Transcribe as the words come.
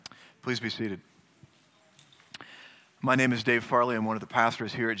Please be seated. My name is Dave Farley. I'm one of the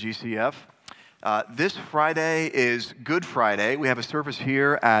pastors here at GCF. This Friday is Good Friday. We have a service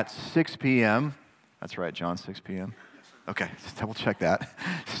here at 6 p.m. That's right, John, 6 p.m. Okay, just double check that.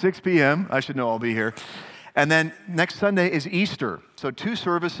 6 p.m. I should know I'll be here. And then next Sunday is Easter. So 2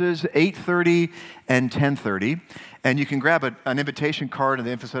 services, 8:30 and 10:30. And you can grab an invitation card in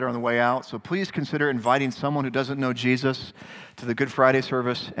the info center on the way out. So please consider inviting someone who doesn't know Jesus to the Good Friday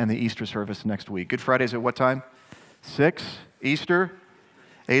service and the Easter service next week. Good Friday's at what time? 6. Easter,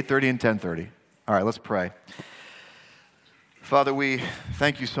 8:30 and 10:30. All right, let's pray. Father, we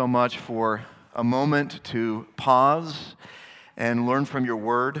thank you so much for a moment to pause and learn from your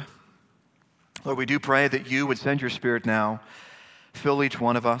word. Lord, we do pray that you would send your Spirit now, fill each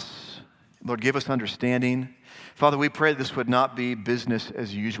one of us. Lord, give us understanding. Father, we pray this would not be business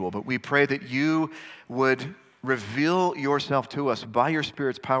as usual, but we pray that you would reveal yourself to us by your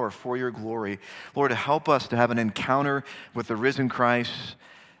Spirit's power for your glory. Lord, help us to have an encounter with the risen Christ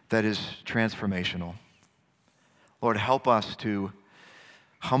that is transformational. Lord, help us to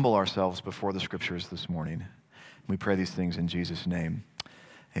humble ourselves before the Scriptures this morning. We pray these things in Jesus' name.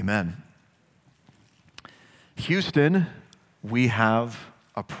 Amen. Houston, we have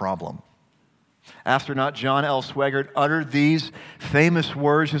a problem. Astronaut John L. Swigert uttered these famous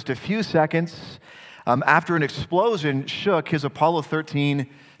words just a few seconds after an explosion shook his Apollo 13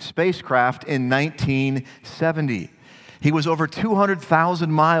 spacecraft in 1970. He was over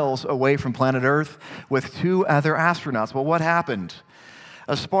 200,000 miles away from planet Earth with 2 other astronauts. Well, what happened?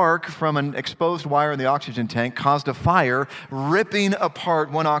 A spark from an exposed wire in the oxygen tank caused a fire, ripping apart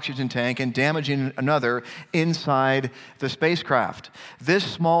one oxygen tank and damaging another inside the spacecraft. This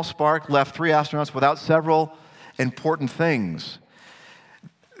small spark left 3 astronauts without several important things.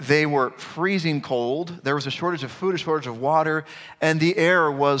 They were freezing cold, there was a shortage of food, a shortage of water, and the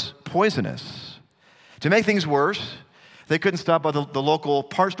air was poisonous. To make things worse, they couldn't stop by the local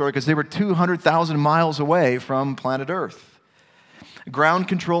parts store because they were 200,000 miles away from planet Earth. Ground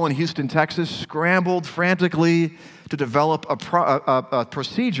control in Houston, Texas, scrambled frantically to develop a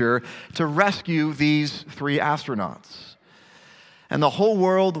procedure to rescue these 3 astronauts. And the whole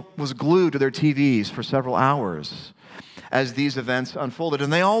world was glued to their TVs for several hours as these events unfolded.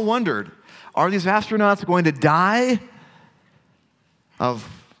 And they all wondered, are these astronauts going to die of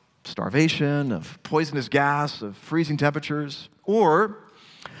starvation, of poisonous gas, of freezing temperatures? Or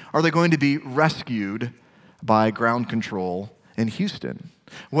are they going to be rescued by ground control in Houston?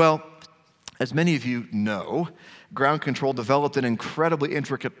 Well, as many of you know, ground control developed an incredibly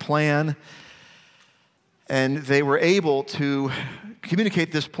intricate plan, and they were able to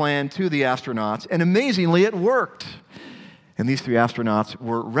communicate this plan to the astronauts, and amazingly, it worked. And these 3 astronauts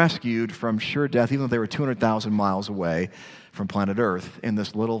were rescued from sure death, even though they were 200,000 miles away from planet Earth in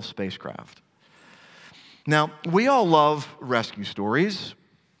this little spacecraft. Now, we all love rescue stories.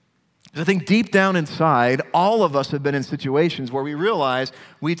 I think deep down inside, all of us have been in situations where we realize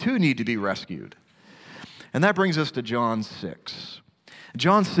we too need to be rescued. And that brings us to John 6.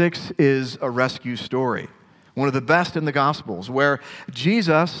 John 6 is a rescue story, one of the best in the Gospels, where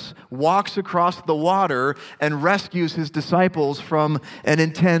Jesus walks across the water and rescues his disciples from an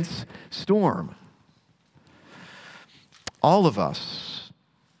intense storm. All of us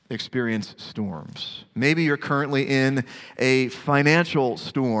experience storms. Maybe you're currently in a financial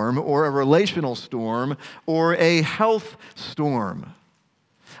storm or a relational storm or a health storm.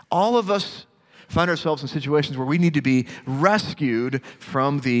 All of us find ourselves in situations where we need to be rescued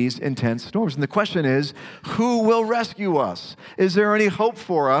from these intense storms. And the question is, who will rescue us? Is there any hope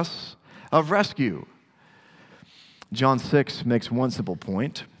for us of rescue? John 6 makes one simple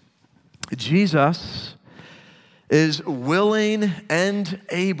point. Jesus is willing and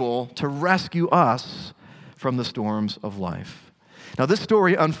able to rescue us from the storms of life. Now, this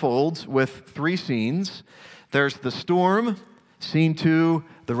story unfolds with 3 scenes. There's the storm, scene 2,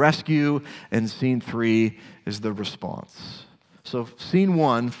 the rescue, and scene 3 is the response. So scene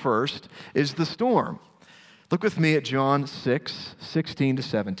 1 first is the storm. Look with me at John 6, 16 to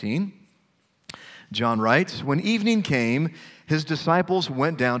 17. John writes, "When evening came, his disciples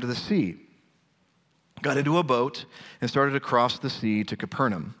went down to the sea, got into a boat, and started to cross the sea to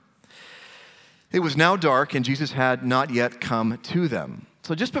Capernaum. It was now dark, and Jesus had not yet come to them."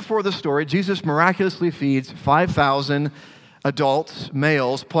 So just before the story, Jesus miraculously feeds 5,000 adults,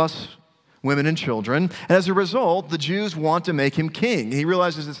 males, plus women and children. And as a result, the Jews want to make him king. He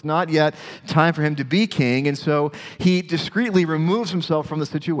realizes it's not yet time for him to be king, and so he discreetly removes himself from the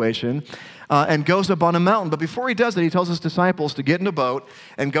situation and goes up on a mountain. But before he does that, he tells his disciples to get in a boat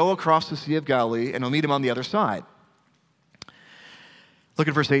and go across the Sea of Galilee, and he'll meet him on the other side. Look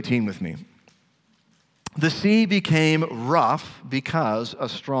at verse 18 with me. The sea became rough because a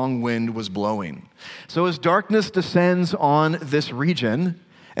strong wind was blowing. So as darkness descends on this region,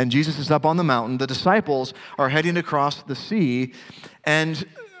 and Jesus is up on the mountain, the disciples are heading across the sea, and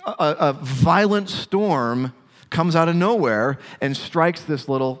a violent storm comes out of nowhere and strikes this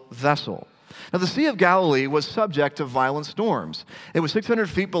little vessel. Now, the Sea of Galilee was subject to violent storms. It was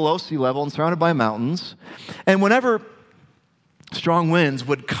 600 feet below sea level and surrounded by mountains. And whenever strong winds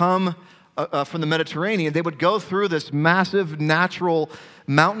would come from the Mediterranean, they would go through this massive natural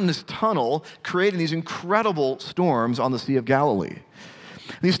mountainous tunnel, creating these incredible storms on the Sea of Galilee.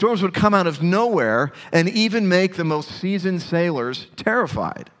 These storms would come out of nowhere and even make the most seasoned sailors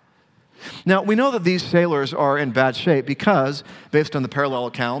terrified. Now, we know that these sailors are in bad shape because, based on the parallel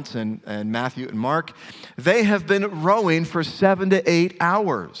accounts in Matthew and Mark, they have been rowing for 7 to 8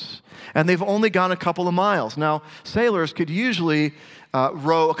 hours, and they've only gone a couple of miles. Now, sailors could usually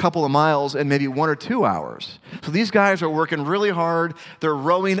row a couple of miles in maybe 1 or 2 hours. So these guys are working really hard. They're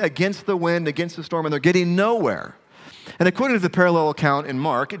rowing against the wind, against the storm, and they're getting nowhere. And according to the parallel account in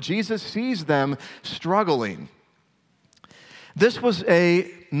Mark, Jesus sees them struggling. This was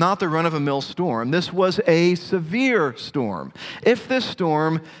not the run-of-the-mill storm. This was a severe storm. If this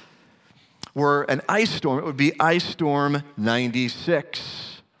storm were an ice storm, it would be Ice Storm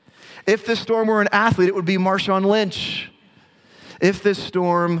 96. If this storm were an athlete, it would be Marshawn Lynch. If this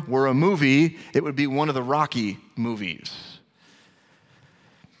storm were a movie, it would be one of the Rocky movies.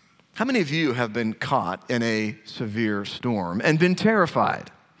 How many of you have been caught in a severe storm and been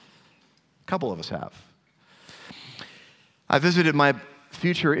terrified? A couple of us have. I visited my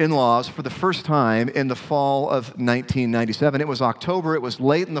future in-laws for the first time in the fall of 1997. It was October, it was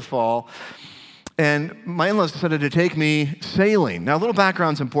late in the fall, and my in-laws decided to take me sailing. Now, a little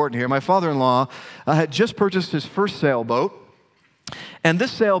background's important here. My father-in-law had just purchased his first sailboat, and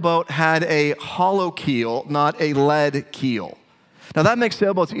this sailboat had a hollow keel, not a lead keel. Now, that makes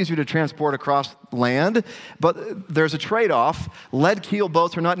sailboats easier to transport across land, but there's a trade-off. Lead keel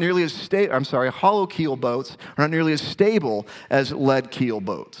boats are not nearly as hollow keel boats are not nearly as stable as lead keel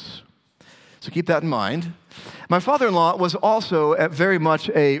boats. So keep that in mind. My father-in-law was also very much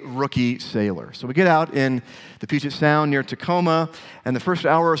a rookie sailor. So we get out in the Puget Sound near Tacoma, and the first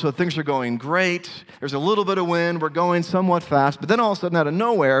hour or so, things are going great. There's a little bit of wind. We're going somewhat fast. But then all of a sudden, out of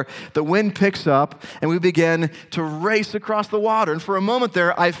nowhere, the wind picks up, and we begin to race across the water. And for a moment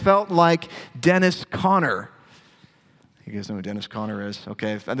there, I felt like Dennis Conner. You guys know who Dennis Conner is?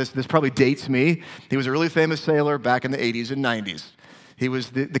 Okay, and this probably dates me. He was a really famous sailor back in the 80s and 90s. He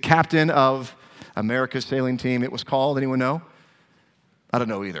was the captain of America's sailing team, it was called. Anyone know? I don't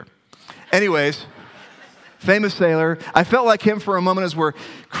know either. Anyways, famous sailor. I felt like him for a moment as we're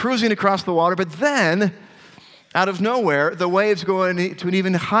cruising across the water, but then, out of nowhere, the waves go into an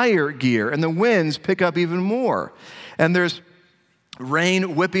even higher gear, and the winds pick up even more. And there's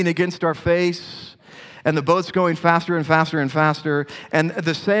rain whipping against our face, and the boat's going faster and faster and faster, and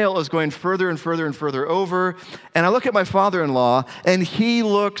the sail is going further and further and further over. And I look at my father-in-law, and he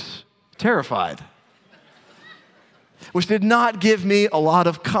looks terrified, which did not give me a lot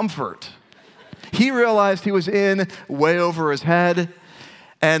of comfort. He realized he was in way over his head,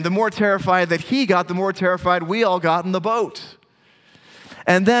 and the more terrified that he got, the more terrified we all got in the boat.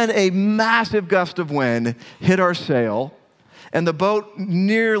 And then a massive gust of wind hit our sail, and the boat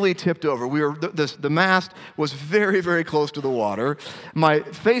nearly tipped over. The mast was very, very close to the water. My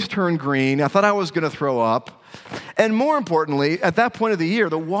face turned green. I thought I was going to throw up. And more importantly, at that point of the year,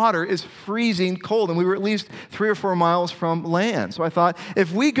 the water is freezing cold, and we were at least 3 or 4 miles from land. So I thought,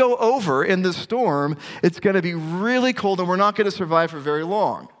 if we go over in this storm, it's going to be really cold, and we're not going to survive for very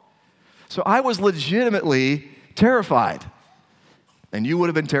long. So I was legitimately terrified, and you would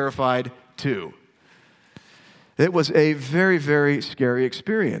have been terrified too. It was a very, very scary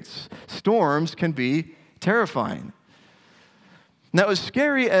experience. Storms can be terrifying. Now, as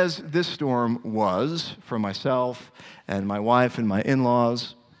scary as this storm was for myself and my wife and my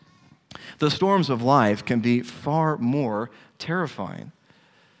in-laws, the storms of life can be far more terrifying.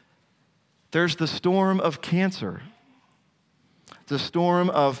 There's the storm of cancer, the storm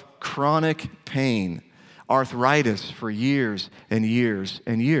of chronic pain, arthritis for years and years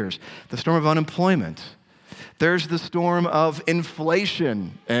and years, the storm of unemployment. There's the storm of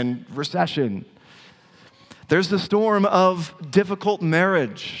inflation and recession. There's the storm of difficult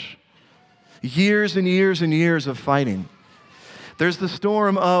marriage, years and years and years of fighting. There's the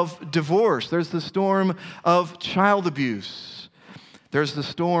storm of divorce. There's the storm of child abuse. There's the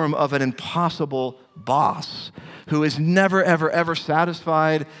storm of an impossible boss who is never, ever, ever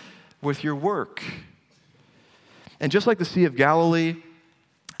satisfied with your work. And just like the Sea of Galilee,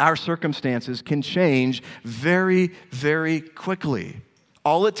 our circumstances can change very, very quickly.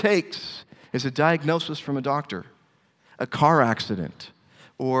 All it takes is a diagnosis from a doctor, a car accident,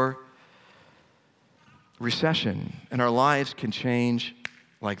 or recession, and our lives can change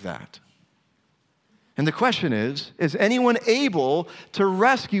like that. And the question is anyone able to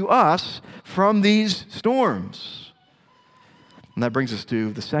rescue us from these storms? And that brings us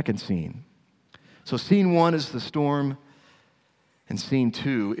to the second scene. So scene 1 is the storm, and scene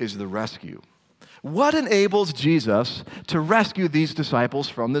 2 is the rescue. What enables Jesus to rescue these disciples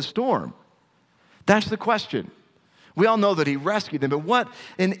from this storm? That's the question. We all know that he rescued them, but what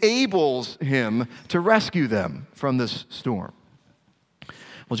enables him to rescue them from this storm?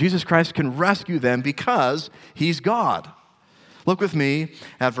 Well, Jesus Christ can rescue them because he's God. Look with me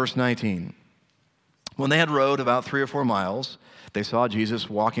at verse 19. When they had rowed about 3 or 4 miles, they saw Jesus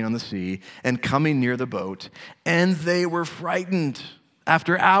walking on the sea and coming near the boat, and they were frightened.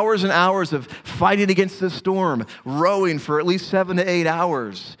 After hours and hours of fighting against the storm, rowing for at least 7 to 8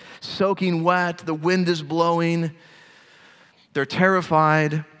 hours, soaking wet, the wind is blowing, they're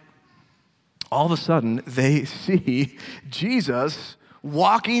terrified. All of a sudden, they see Jesus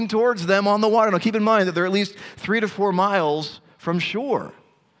walking towards them on the water. Now, keep in mind that they're at least 3 to 4 miles from shore.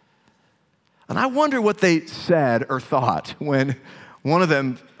 And I wonder what they said or thought when one of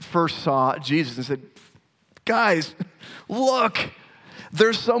them first saw Jesus and said, "Guys, look,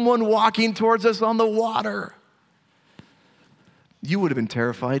 there's someone walking towards us on the water." You would have been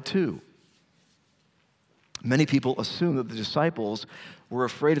terrified too. Many people assume that the disciples were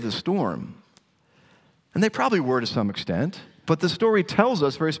afraid of the storm. And they probably were to some extent. But the story tells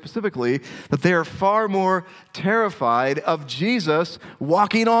us very specifically that they are far more terrified of Jesus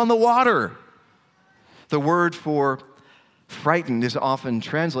walking on the water. The word for frightened is often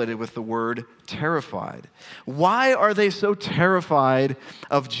translated with the word terrified. Why are they so terrified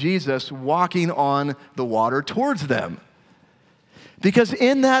of Jesus walking on the water towards them? Because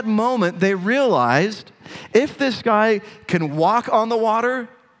in that moment, they realized if this guy can walk on the water,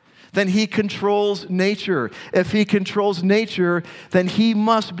 then he controls nature. If he controls nature, then he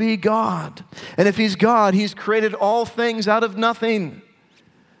must be God. And if he's God, he's created all things out of nothing.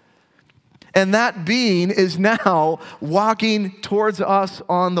 And that being is now walking towards us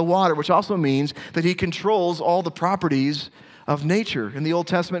on the water, which also means that he controls all the properties of nature. In the Old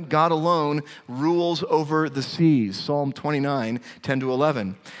Testament, God alone rules over the seas. Psalm 29, 10 to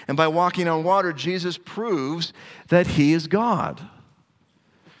 11. And by walking on water, Jesus proves that he is God.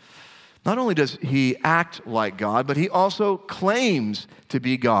 Not only does he act like God, but he also claims to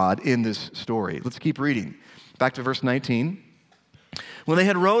be God in this story. Let's keep reading. Back to verse 19. When they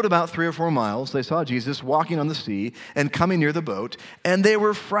had rowed about 3 or 4 miles, they saw Jesus walking on the sea and coming near the boat, and they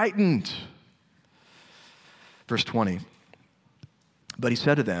were frightened. Verse 20. But he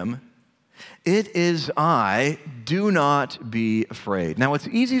said to them, "It is I, do not be afraid." Now, it's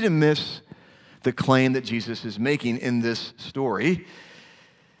easy to miss the claim that Jesus is making in this story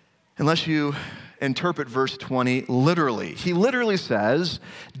unless you interpret verse 20 literally. He literally says,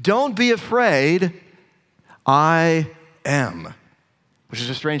 "Don't be afraid, I am." Which is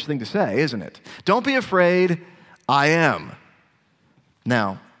a strange thing to say, isn't it? Don't be afraid, I am.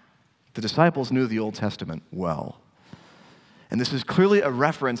 Now, the disciples knew the Old Testament well. And this is clearly a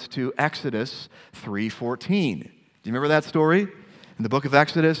reference to Exodus 3:14. Do you remember that story? In the book of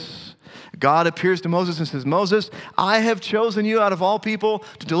Exodus, God appears to Moses and says, "Moses, I have chosen you out of all people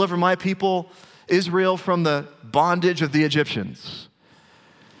to deliver my people, Israel, from the bondage of the Egyptians."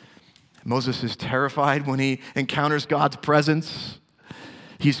 Moses is terrified when he encounters God's presence.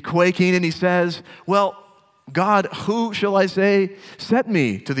 He's quaking and he says, "Well, God, who shall I say sent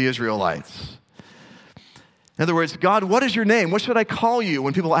me to the Israelites?" In other words, "God, what is your name? What should I call you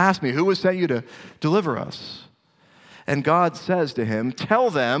when people ask me, who has sent you to deliver us?" And God says to him, "Tell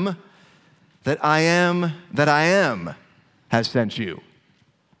them that I am has sent you."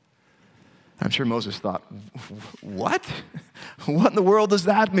 I'm sure Moses thought, what? What in the world does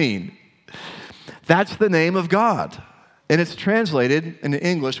that mean? That's the name of God. And it's translated into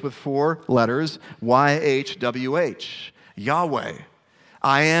English with 4 letters, YHWH, Yahweh.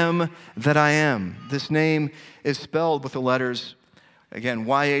 I am that I am. This name is spelled with the letters, again,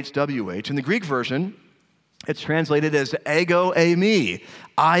 YHWH. In the Greek version, it's translated as ego eimi,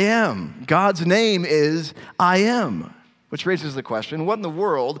 I am. God's name is I am, which raises the question, what in the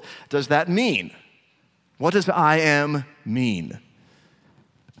world does that mean? What does I am mean?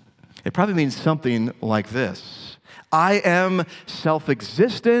 It probably means something like this. I am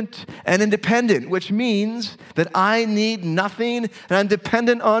self-existent and independent, which means that I need nothing and I'm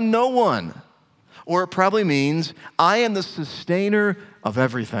dependent on no one. Or it probably means I am the sustainer of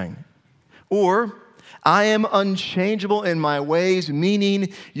everything. Or, I am unchangeable in my ways,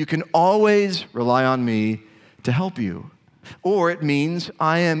 meaning you can always rely on me to help you. Or it means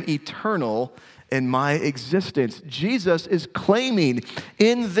I am eternal in my existence. Jesus is claiming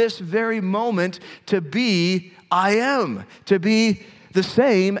in this very moment to be I am, to be the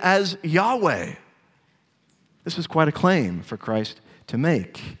same as Yahweh. This is quite a claim for Christ to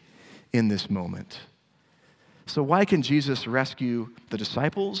make in this moment. So why can Jesus rescue the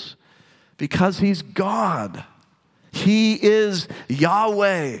disciples? Because he's God. He is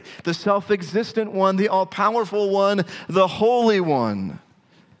Yahweh, the self-existent one, the all-powerful one, the Holy One.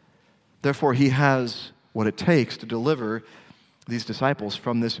 Therefore, he has what it takes to deliver these disciples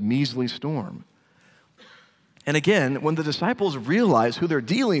from this measly storm. And again, when the disciples realize who they're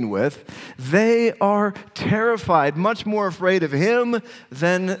dealing with, they are terrified, much more afraid of him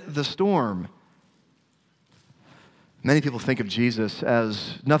than the storm. Many people think of Jesus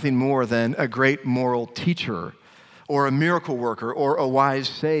as nothing more than a great moral teacher, or a miracle worker, or a wise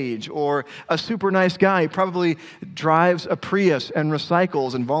sage, or a super nice guy. He probably drives a Prius and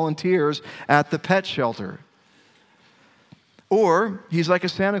recycles and volunteers at the pet shelter. Or he's like a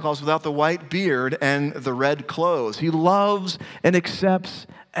Santa Claus without the white beard and the red clothes. He loves and accepts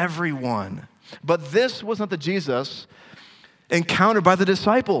everyone. But this was not the Jesus encountered by the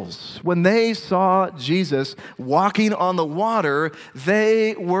disciples. When they saw Jesus walking on the water,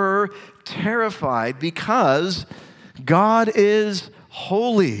 they were terrified because God is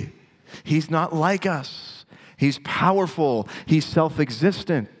holy. He's not like us. He's powerful. He's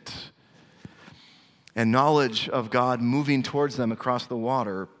self-existent. And knowledge of God moving towards them across the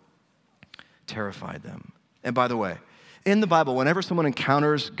water terrified them. And by the way, in the Bible, whenever someone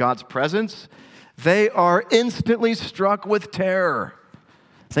encounters God's presence, they are instantly struck with terror.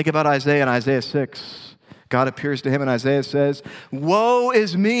 Think about Isaiah in Isaiah 6. God appears to him and Isaiah says, "Woe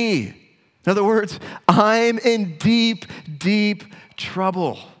is me." In other words, I'm in deep, deep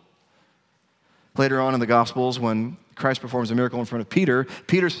trouble. Later on in the Gospels, when Christ performs a miracle in front of Peter,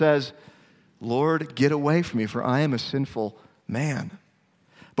 Peter says, "Lord, get away from me, for I am a sinful man."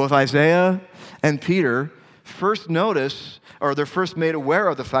 Both Isaiah and Peter first notice, or they're first made aware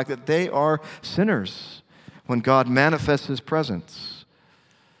of the fact that they are sinners when God manifests his presence.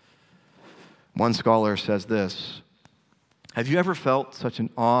 One scholar says this: have you ever felt such an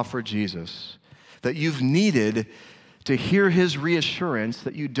awe for Jesus that you've needed to hear his reassurance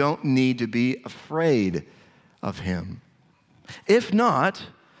that you don't need to be afraid of him? If not,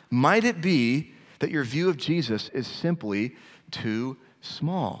 might it be that your view of Jesus is simply too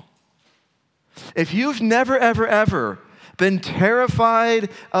small? If you've never, ever, ever been terrified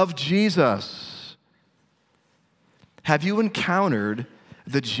of Jesus, have you encountered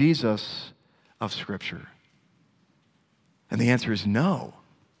the Jesus of Scripture? And the answer is no.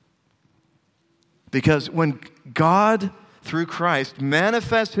 Because when God, through Christ,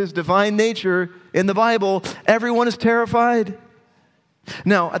 manifests his divine nature in the Bible, everyone is terrified.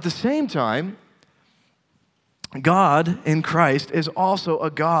 Now, at the same time, God in Christ is also a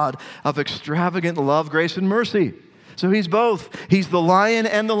God of extravagant love, grace, and mercy. So he's both. He's the lion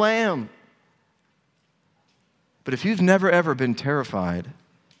and the lamb. But if you've never, ever been terrified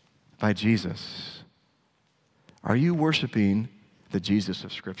by Jesus, are you worshiping the Jesus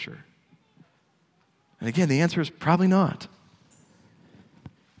of Scripture? And again, the answer is probably not.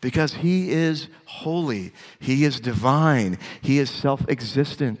 Because he is holy, he is divine, he is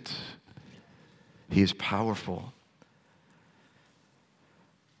self-existent, he is powerful.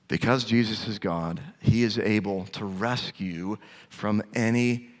 Because Jesus is God, he is able to rescue from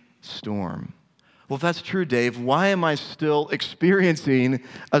any storm. Well, if that's true, Dave, why am I still experiencing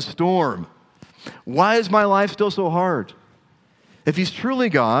a storm? Why is my life still so hard? If he's truly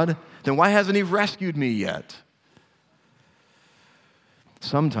God, then why hasn't he rescued me yet?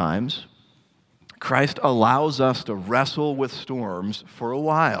 Sometimes Christ allows us to wrestle with storms for a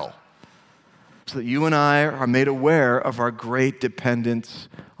while so that you and I are made aware of our great dependence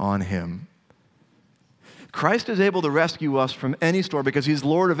on him. Christ is able to rescue us from any storm because he's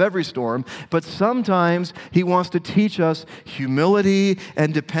Lord of every storm, but sometimes he wants to teach us humility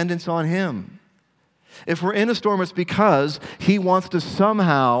and dependence on him. If we're in a storm, it's because he wants to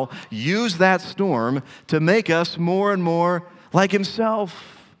somehow use that storm to make us more and more like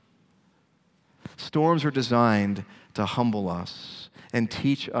himself. Storms are designed to humble us and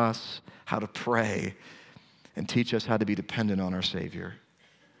teach us how to pray and teach us how to be dependent on our Savior.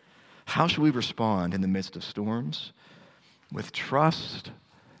 How should we respond in the midst of storms? With trust,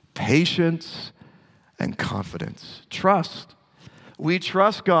 patience, and confidence. Trust. We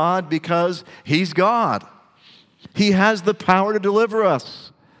trust God because he's God. He has the power to deliver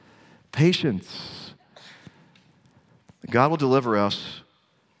us. Patience. God will deliver us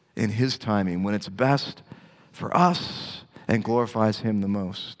in His timing when it's best for us and glorifies Him the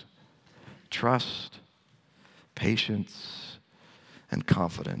most. Trust, patience, and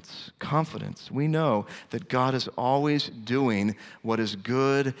confidence. Confidence. We know that God is always doing what is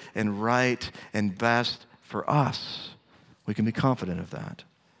good and right and best for us. We can be confident of that.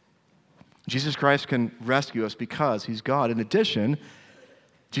 Jesus Christ can rescue us because He's God. In addition,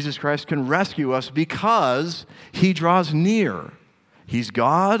 Jesus Christ can rescue us because He draws near. He's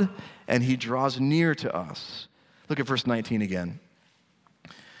God, and He draws near to us. Look at verse 19 again.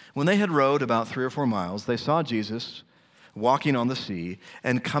 When they had rowed about 3 or 4 miles, they saw Jesus walking on the sea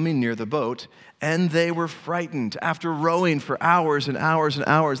and coming near the boat, and they were frightened. After rowing for hours and hours and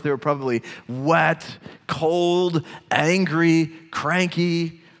hours, they were probably wet, cold, angry,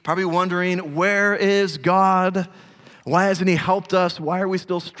 cranky, probably wondering, where is God? Why hasn't He helped us? Why are we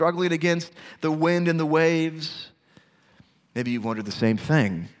still struggling against the wind and the waves? Maybe you've wondered the same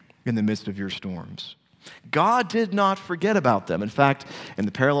thing in the midst of your storms. God did not forget about them. In fact, in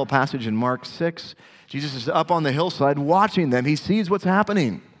the parallel passage in Mark 6, Jesus is up on the hillside watching them. He sees what's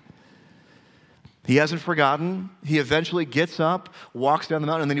happening. He hasn't forgotten. He eventually gets up, walks down the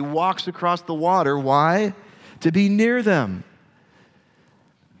mountain, and then He walks across the water. Why? To be near them.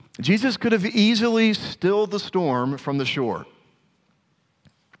 Jesus could have easily stilled the storm from the shore.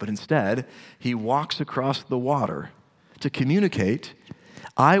 But instead, He walks across the water to communicate,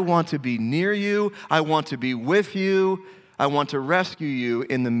 I want to be near you. I want to be with you. I want to rescue you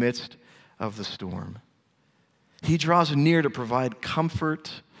in the midst of the storm. He draws near to provide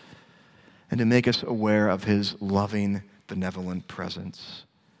comfort and to make us aware of His loving, benevolent presence.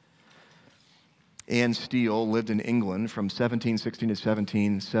 Anne Steele lived in England from 1716 to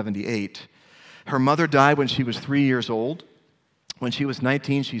 1778. Her mother died when she was 3 years old. When she was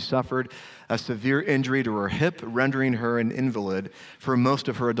 19, she suffered a severe injury to her hip, rendering her an invalid for most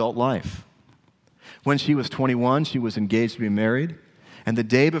of her adult life. When she was 21, she was engaged to be married, and the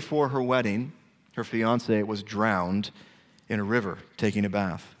day before her wedding, her fiancé was drowned in a river taking a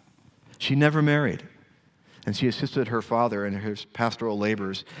bath. She never married, and she assisted her father in his pastoral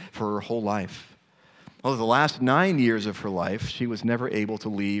labors for her whole life. Over the last 9 years of her life, she was never able to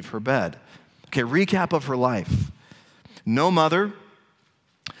leave her bed. Okay, recap of her life. No mother,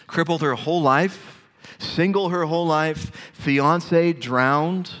 crippled her whole life, single her whole life, fiancé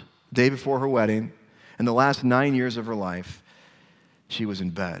drowned day before her wedding, and the last 9 years of her life, she was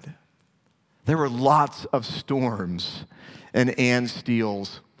in bed. There were lots of storms in Anne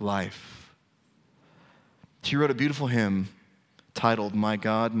Steele's life. She wrote a beautiful hymn titled, My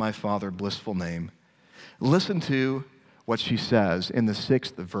God, My Father, Blissful Name. Listen to what she says in the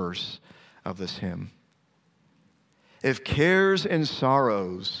 6th verse of this hymn. If cares and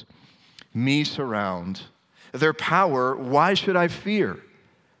sorrows me surround, their power, why should I fear?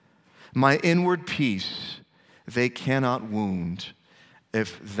 My inward peace they cannot wound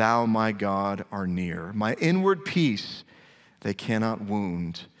if thou, my God, are near. My inward peace they cannot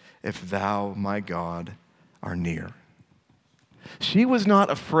wound if thou, my God, are near. She was not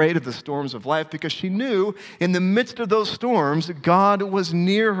afraid of the storms of life because she knew in the midst of those storms, God was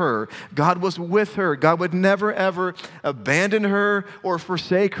near her. God was with her. God would never, ever abandon her or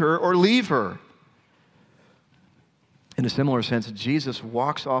forsake her or leave her. In a similar sense, Jesus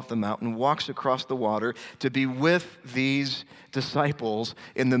walks off the mountain, walks across the water to be with these disciples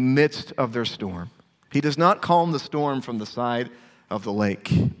in the midst of their storm. He does not calm the storm from the side of the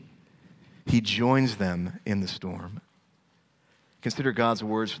lake. He joins them in the storm. Consider God's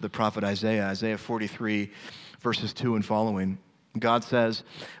words for the prophet Isaiah, Isaiah 43, verses 2 and following. God says,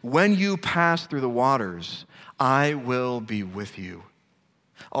 when you pass through the waters, I will be with you.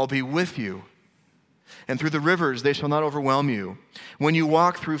 I'll be with you. And through the rivers, they shall not overwhelm you. When you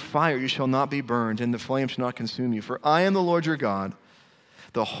walk through fire, you shall not be burned, and the flame shall not consume you. For I am the Lord your God,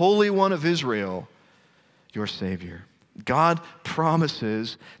 the Holy One of Israel, your Savior. God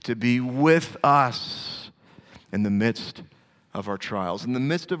promises to be with us in the midst of our trials. In the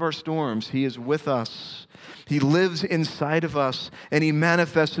midst of our storms, He is with us. He lives inside of us, and He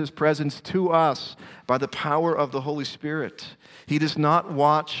manifests His presence to us by the power of the Holy Spirit. He does not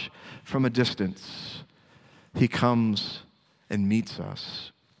watch from a distance. He comes and meets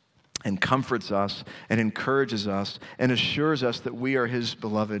us and comforts us and encourages us and assures us that we are His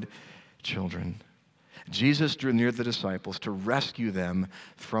beloved children. Jesus drew near the disciples to rescue them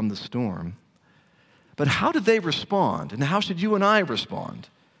from the storm. But how did they respond? And how should you and I respond?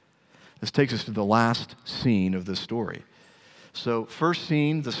 This takes us to the last scene of this story. So first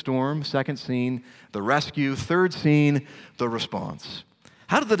scene, the storm. Second scene, the rescue. Third scene, the response.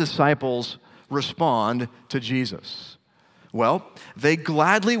 How did the disciples respond to Jesus? Well, they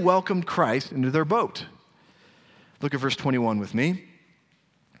gladly welcomed Christ into their boat. Look at verse 21 with me.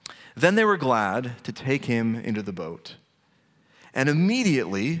 Then they were glad to take him into the boat. And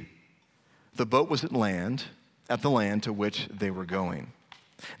immediately the boat was at the land to which they were going.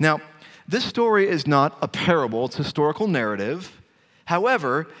 Now, this story is not a parable, it's a historical narrative.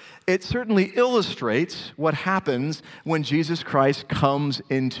 However, it certainly illustrates what happens when Jesus Christ comes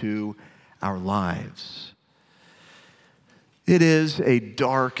into our lives. It is a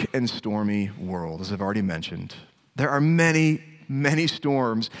dark and stormy world, as I've already mentioned. There are many, many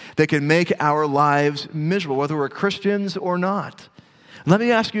storms that can make our lives miserable, whether we're Christians or not. Let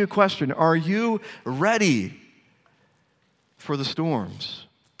me ask you a question. Are you ready for the storms?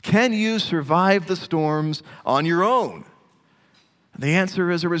 Can you survive the storms on your own? The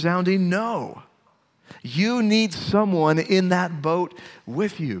answer is a resounding no. You need someone in that boat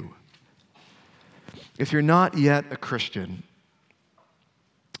with you. If you're not yet a Christian,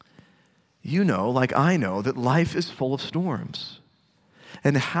 you know, like I know, that life is full of storms.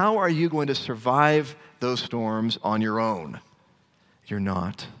 And how are you going to survive those storms on your own? You're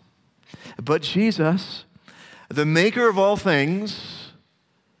not. But Jesus, the maker of all things,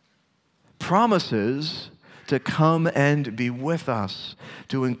 promises to come and be with us,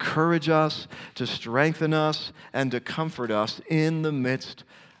 to encourage us, to strengthen us, and to comfort us in the midst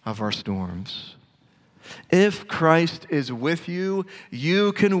of our storms. If Christ is with you,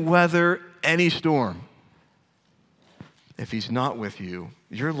 you can weather any storm. If he's not with you,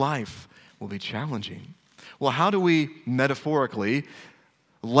 your life will be challenging. Well, how do we metaphorically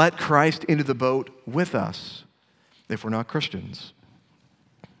let Christ into the boat with us if we're not Christians?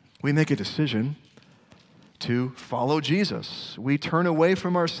 We make a decision to follow Jesus. We turn away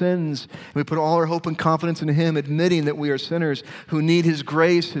from our sins. We put all our hope and confidence in him, admitting that we are sinners who need his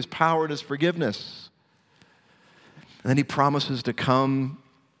grace, his power, and his forgiveness. And then he promises to come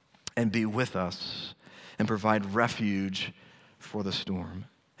and be with us and provide refuge for the storm.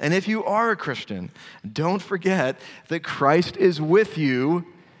 And if you are a Christian, don't forget that Christ is with you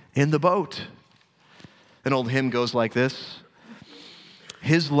in the boat. An old hymn goes like this: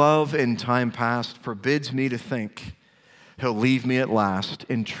 his love in time past forbids me to think he'll leave me at last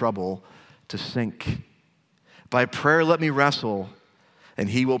in trouble to sink. By prayer let me wrestle, and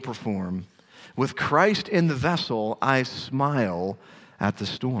he will perform. With Christ in the vessel, I smile at the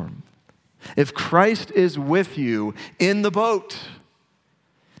storm. If Christ is with you in the boat,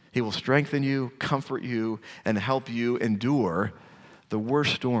 he will strengthen you, comfort you, and help you endure the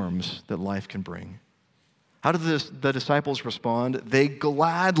worst storms that life can bring. How did the disciples respond? They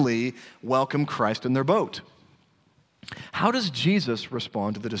gladly welcomed Christ in their boat. How does Jesus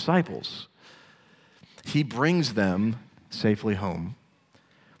respond to the disciples? He brings them safely home.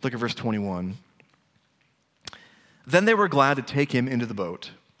 Look at verse 21. Then they were glad to take him into the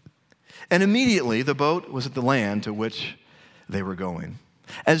boat. And immediately the boat was at the land to which they were going.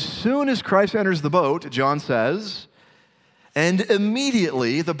 As soon as Christ enters the boat, John says, and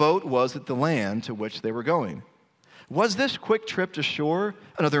immediately the boat was at the land to which they were going. Was this quick trip to shore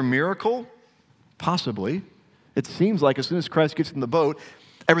another miracle? Possibly. It seems like as soon as Christ gets in the boat,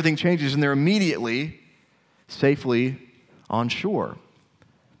 everything changes and they're immediately safely on shore.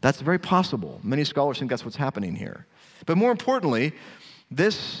 That's very possible. Many scholars think that's what's happening here. But more importantly,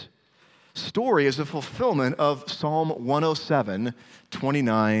 this story is a fulfillment of Psalm 107,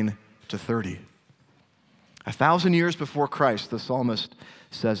 29 to 30. 1,000 years before Christ, the psalmist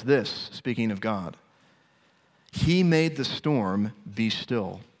says this, speaking of God: he made the storm be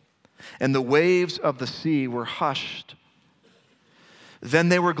still, and the waves of the sea were hushed. Then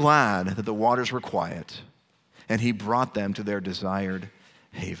they were glad that the waters were quiet, and he brought them to their desired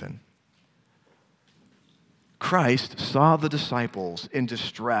haven. Christ saw the disciples in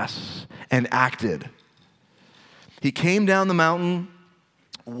distress and acted. He came down the mountain,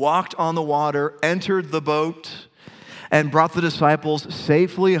 walked on the water, entered the boat, and brought the disciples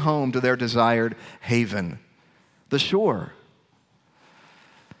safely home to their desired haven, the shore.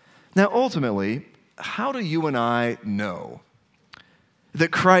 Now, ultimately, how do you and I know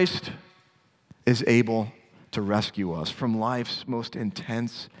that Christ is able to rescue us from life's most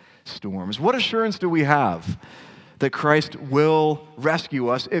intense storms? What assurance do we have that Christ will rescue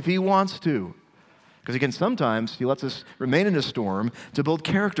us if he wants to? Because again, sometimes he lets us remain in a storm to build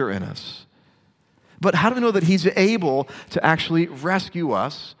character in us. But how do we know that he's able to actually rescue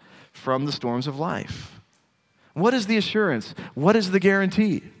us from the storms of life? What is the assurance? What is the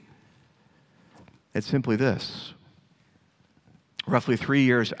guarantee? It's simply this: Roughly 3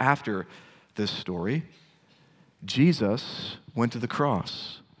 years after this story, Jesus went to the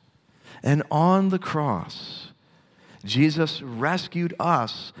cross. And on the cross, Jesus rescued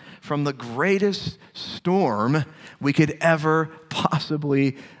us from the greatest storm we could ever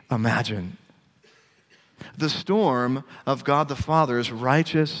possibly imagine. The storm of God the Father's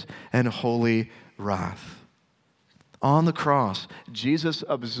righteous and holy wrath. On the cross, Jesus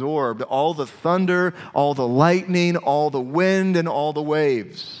absorbed all the thunder, all the lightning, all the wind, and all the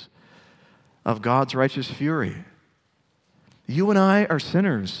waves of God's righteous fury. You and I are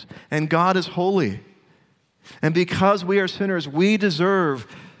sinners, and God is holy. And because we are sinners, we deserve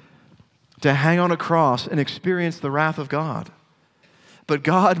to hang on a cross and experience the wrath of God. But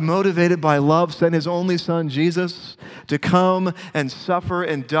God, motivated by love, sent his only Son, Jesus, to come and suffer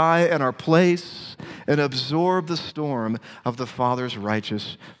and die in our place and absorb the storm of the Father's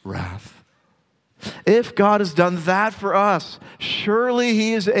righteous wrath. If God has done that for us, surely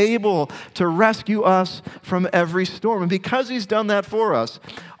he is able to rescue us from every storm. And because he's done that for us,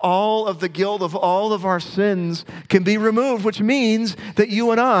 all of the guilt of all of our sins can be removed, which means that you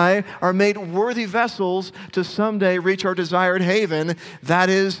and I are made worthy vessels to someday reach our desired haven, that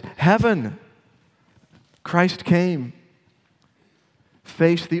is heaven. Christ came,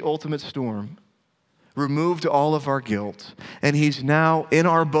 faced the ultimate storm, removed all of our guilt, and he's now in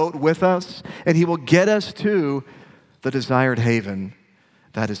our boat with us, and he will get us to the desired haven,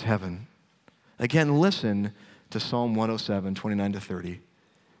 that is heaven. Again, listen to Psalm 107, 29 to 30.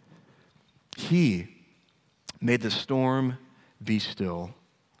 He made the storm be still,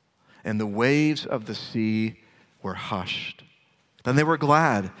 and the waves of the sea were hushed. Then they were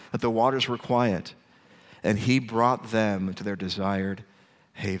glad that the waters were quiet, and he brought them to their desired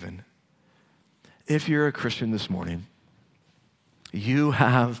haven. If you're a Christian this morning, you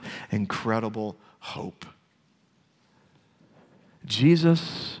have incredible hope.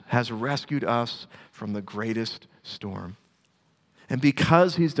 Jesus has rescued us from the greatest storm. And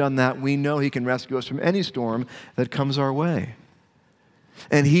because he's done that, we know he can rescue us from any storm that comes our way.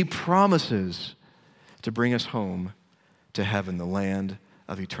 And he promises to bring us home to heaven, the land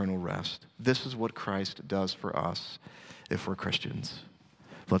of eternal rest. This is what Christ does for us if we're Christians.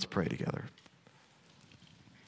 Let's pray together.